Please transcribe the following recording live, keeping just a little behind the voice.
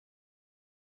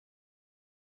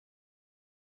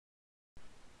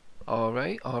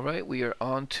Alright, we are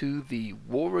on to the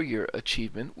Warrior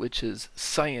achievement, which is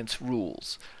Science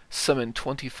Rules. Summon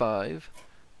 25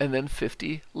 and then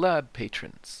 50 lab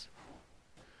patrons.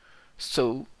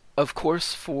 So, of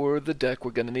course, for the deck,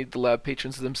 we're going to need the lab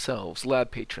patrons themselves. Lab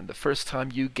patron, the first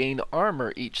time you gain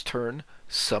armor each turn,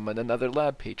 summon another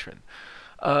lab patron.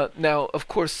 Now, of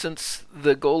course, since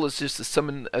the goal is just to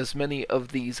summon as many of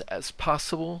these as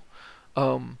possible,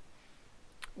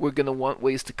 we're going to want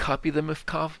ways to copy them if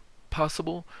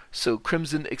possible. So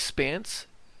Crimson Expanse,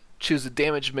 choose a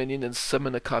damaged minion and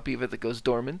summon a copy of it that goes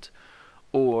dormant.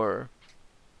 Or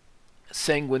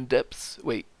Sanguine Depths,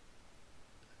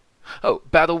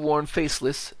 Battleworn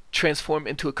Faceless, transform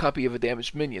into a copy of a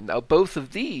damaged minion. Now both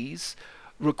of these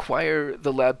require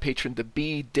the lab patron to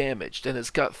be damaged, and it's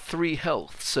got 3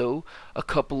 health, so a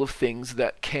couple of things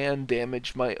that can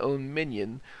damage my own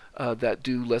minion that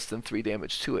do less than 3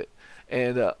 damage to it.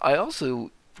 And I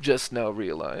also just now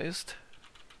realized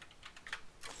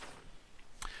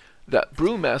that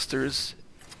Brewmasters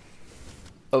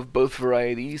of both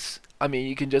varieties, I mean,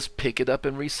 you can just pick it up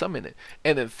and resummon it.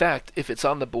 And in fact, if it's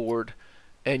on the board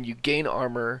and you gain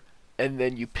armor and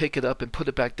then you pick it up and put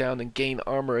it back down and gain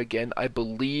armor again, I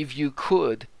believe you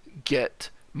could get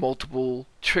multiple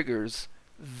triggers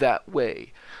that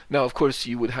way. Now, of course,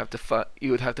 you would have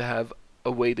to have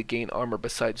a way to gain armor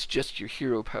besides just your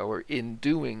hero power in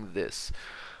doing this.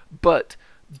 But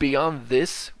beyond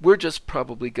this, we're just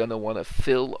probably going to want to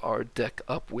fill our deck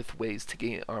up with ways to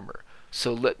gain armor.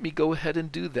 So let me go ahead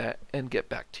and do that and get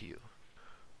back to you.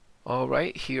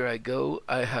 Alright, here I go.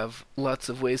 I have lots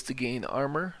of ways to gain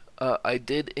armor. I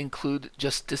did include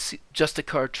Justicar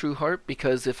Trueheart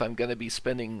because if I'm going to be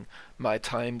spending my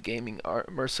time gaming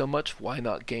armor so much, why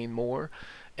not gain more?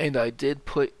 And I did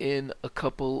put in a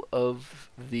couple of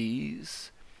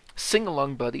these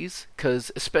sing-along buddies,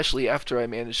 because especially after I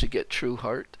managed to get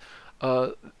Trueheart,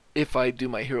 if I do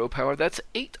my hero power, that's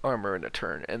 8 armor in a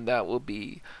turn, and that will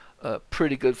be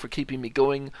pretty good for keeping me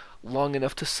going long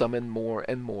enough to summon more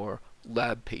and more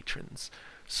lab patrons.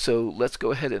 So let's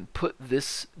go ahead and put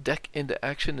this deck into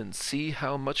action and see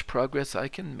how much progress I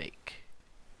can make.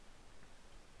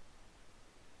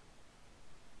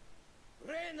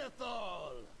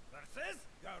 Renathal versus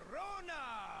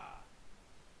Garona!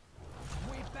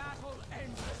 We battle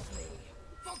endlessly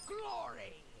for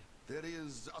glory! There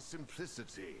is a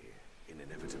simplicity in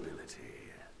inevitability.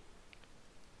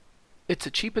 It's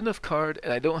a cheap enough card,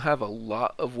 and I don't have a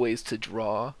lot of ways to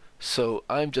draw, so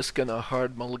I'm just gonna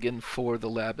hard mulligan for the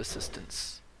lab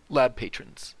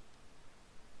patrons.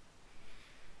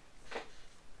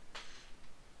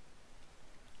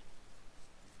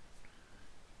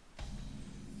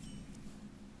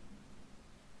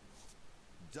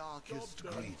 Darkest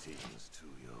greetings to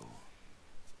you.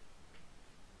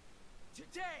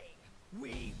 Today,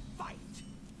 we fight!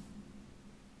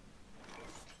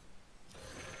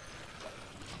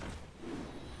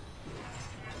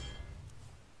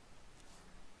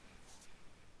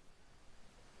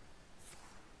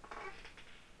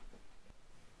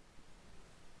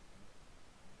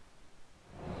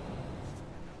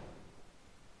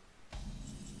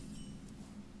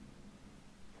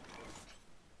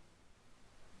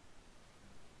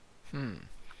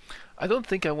 I don't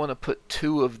think I want to put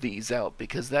 2 of these out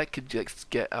because that could just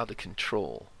get out of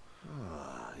control.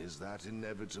 Is that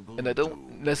inevitable? And I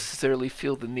don't necessarily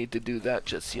feel the need to do that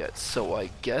just yet, so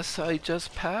I guess I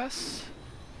just pass?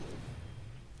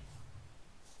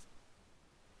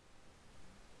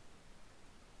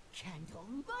 Candle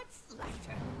but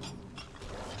lighter.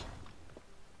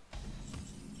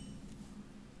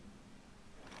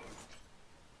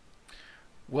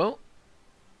 Well,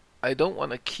 I don't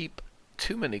want to keep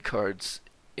too many cards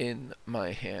in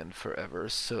my hand forever,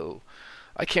 so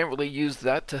I can't really use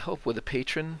that to help with a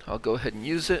patron. I'll go ahead and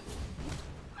use it.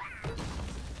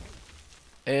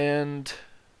 And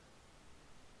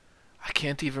I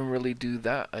can't even really do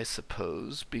that, I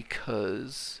suppose,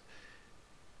 because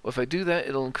if I do that,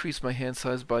 it'll increase my hand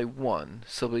size by 1,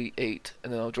 so it'll be 8,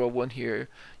 and then I'll draw 1 here.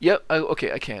 Yep,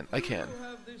 okay, I can.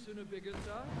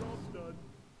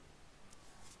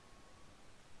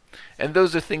 And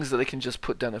those are things that I can just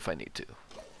put down if I need to.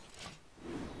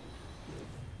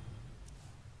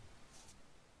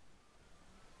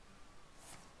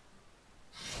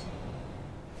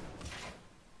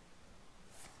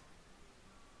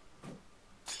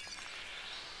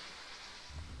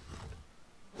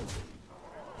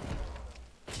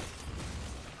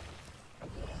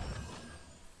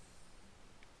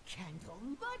 Candle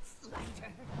but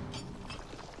lighter.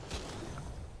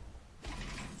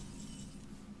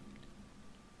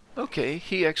 Okay,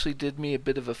 he actually did me a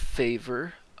bit of a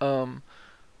favor.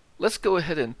 let's go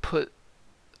ahead and put...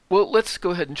 Well, let's go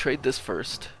ahead and trade this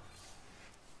first.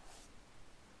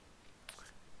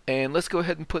 And let's go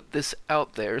ahead and put this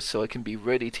out there so I can be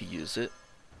ready to use it.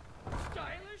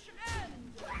 Stylish end.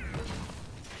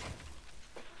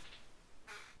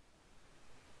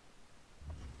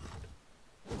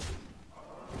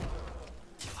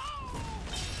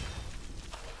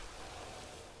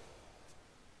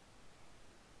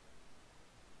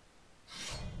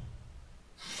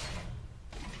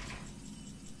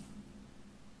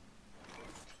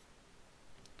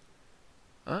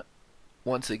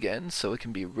 Once again, so it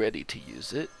can be ready to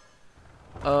use it.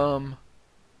 I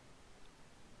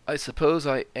suppose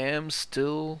I am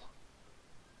still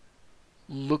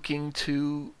looking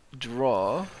to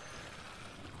draw.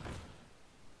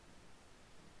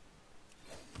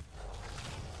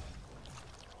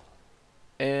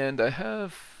 And I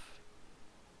have...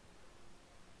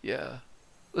 Yeah.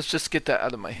 Let's just get that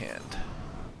out of my hand.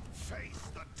 Face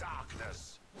the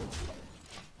darkness.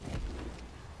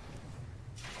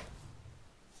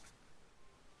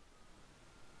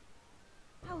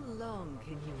 How long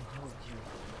can you hold you?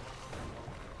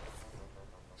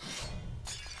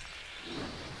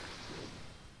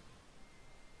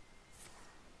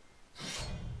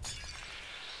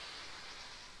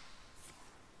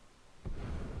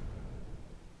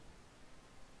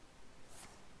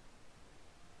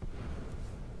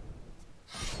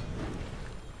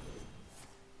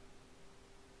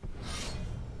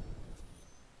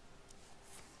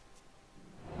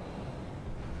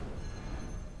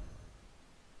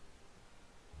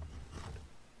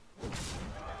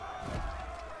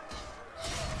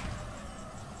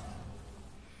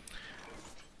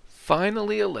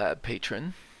 Finally a lab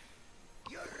patron.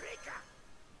 Eureka!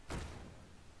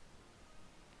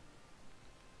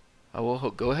 I will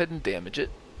go ahead and damage it.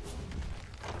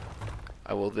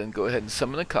 I will then go ahead and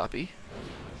summon a copy.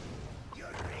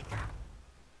 Eureka!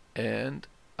 And,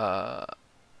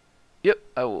 yep,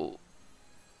 I will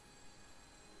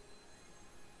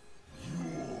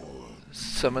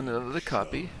summon another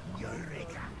copy.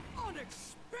 Eureka!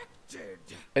 Unexpected.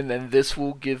 And then this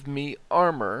will give me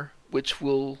armor, which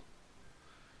will...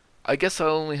 I guess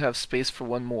I'll only have space for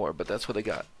one more, but that's what I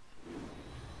got.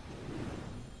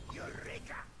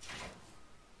 Eureka!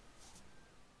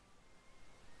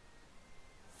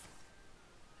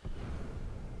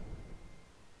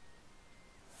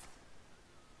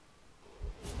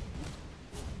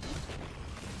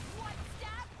 One step.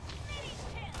 Finish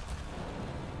him.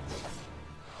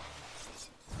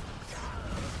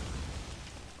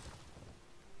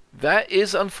 That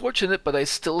is unfortunate, but I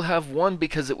still have one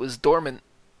because it was dormant.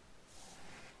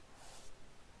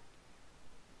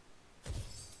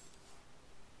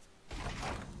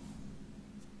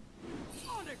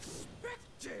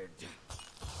 Unexpected.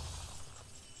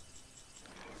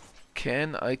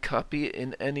 Can I copy it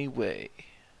in any way?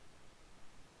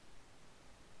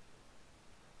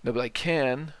 No, but I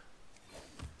can.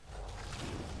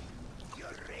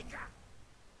 Eureka!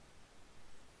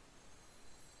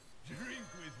 Drink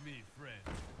with me,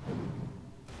 friend.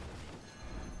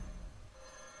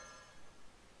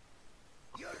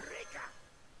 Eureka!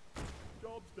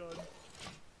 Job's done.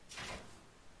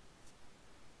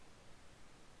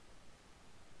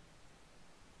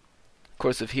 Of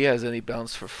course, if he has any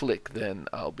bounce for flick, then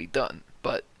I'll be done.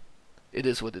 But it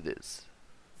is what it is.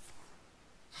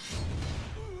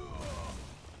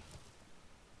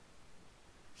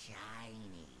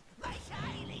 Shiny! My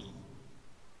shiny!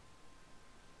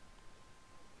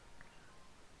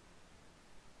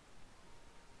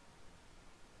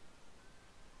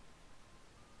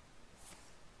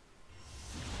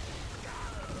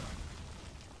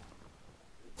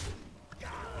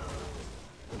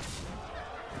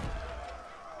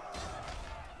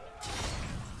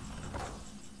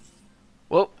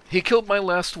 Well, he killed my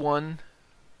last one,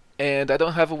 and I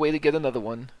don't have a way to get another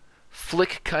one.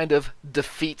 Flick kind of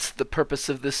defeats the purpose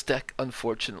of this deck,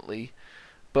 unfortunately.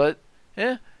 But,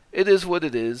 it is what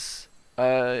it is.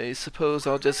 I suppose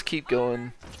I'll just keep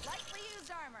going. Lightly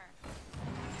used armor.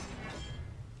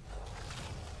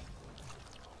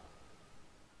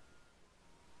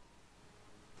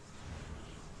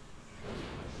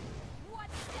 One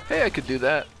step. Hey, I could do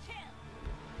that. Finish him.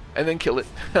 And then kill it.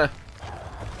 No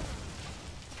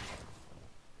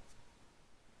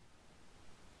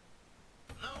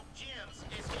gems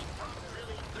escape from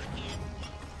really wicked.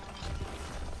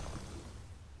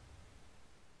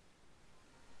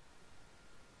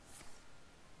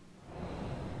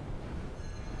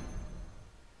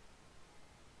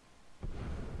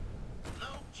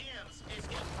 No gems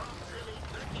escape from really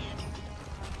wicked.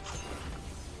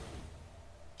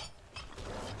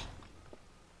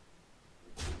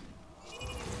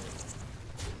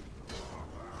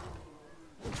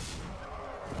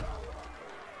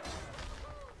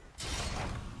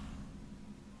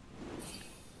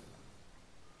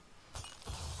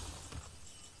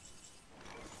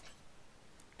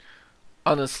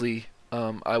 honestly,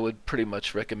 I would pretty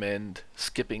much recommend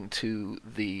skipping to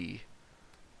the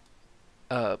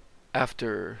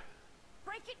after,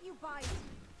 Break it, you buy it.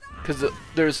 because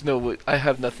there's no way, I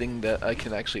have nothing that I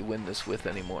can actually win this with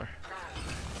anymore.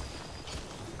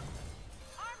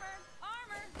 Armor,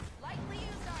 armor, lightly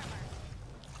used armor.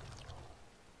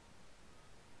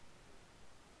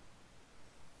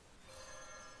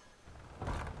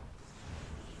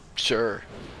 Sure.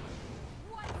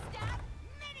 One stab,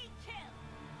 mini kill.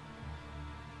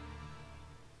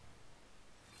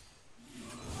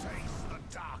 Face the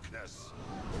darkness.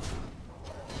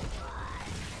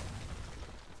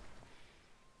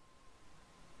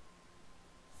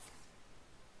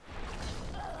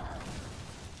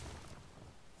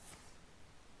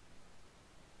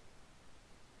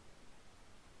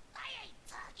 I ain't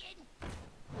talking.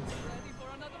 Ready for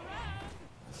another round?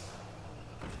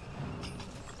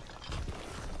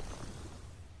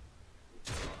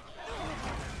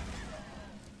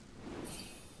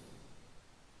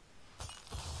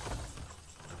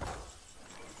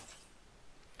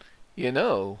 You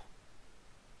know,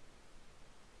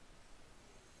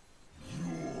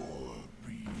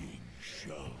 Being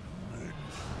summoned.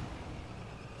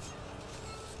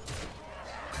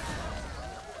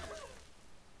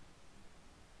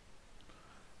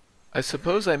 I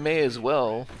suppose I may as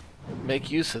well make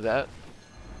use of that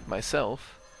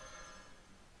myself.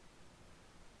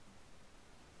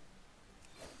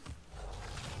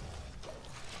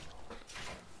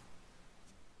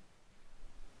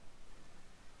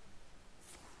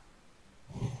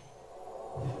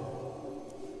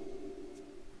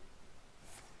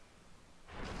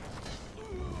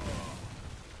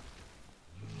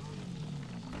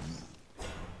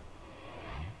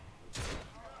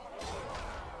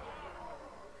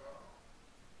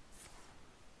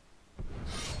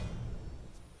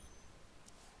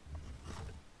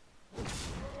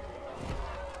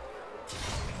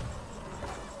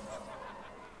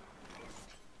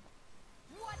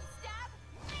 One stab,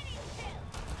 mini kill.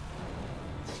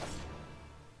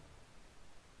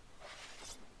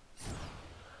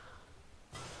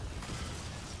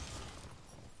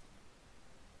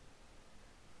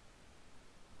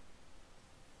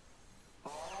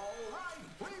 All right,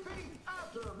 repeat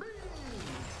after me.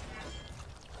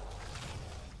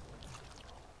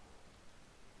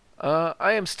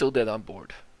 I am still dead on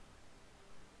board.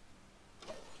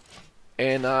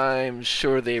 And I'm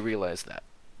sure they realize that.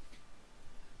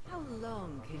 How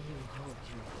long can you hold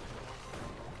you?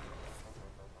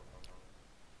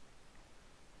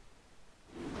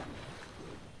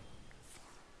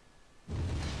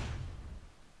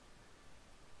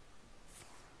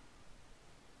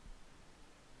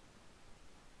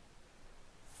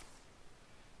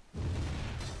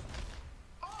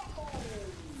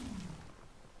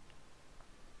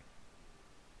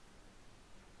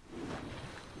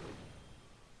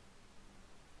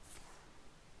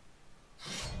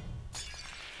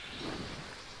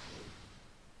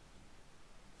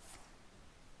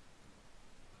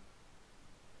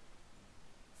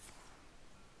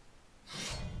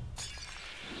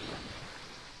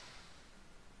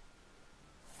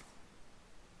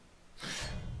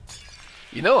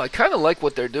 You know, I kind of like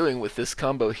what they're doing with this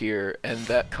combo here and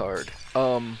that card.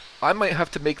 I might have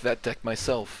to make that deck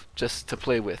myself just to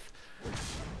play with.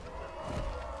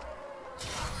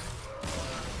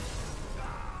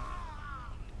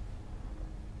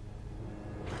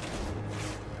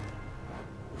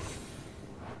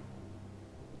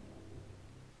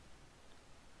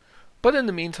 But in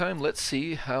the meantime, let's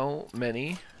see how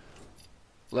many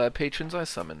lab patrons I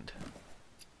summoned.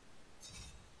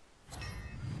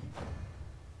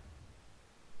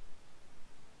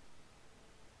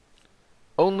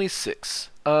 Only 6.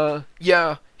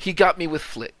 Yeah, he got me with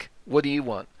Flick. What do you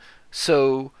want?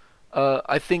 So,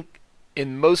 I think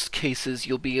in most cases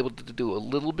you'll be able to do a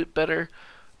little bit better,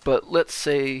 but let's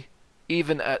say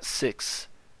even at 6,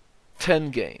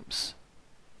 10 games.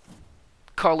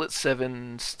 Call it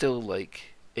 7, still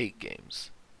like 8 games.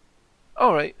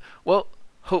 Alright, well,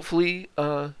 hopefully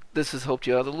this has helped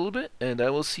you out a little bit, and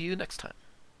I will see you next time.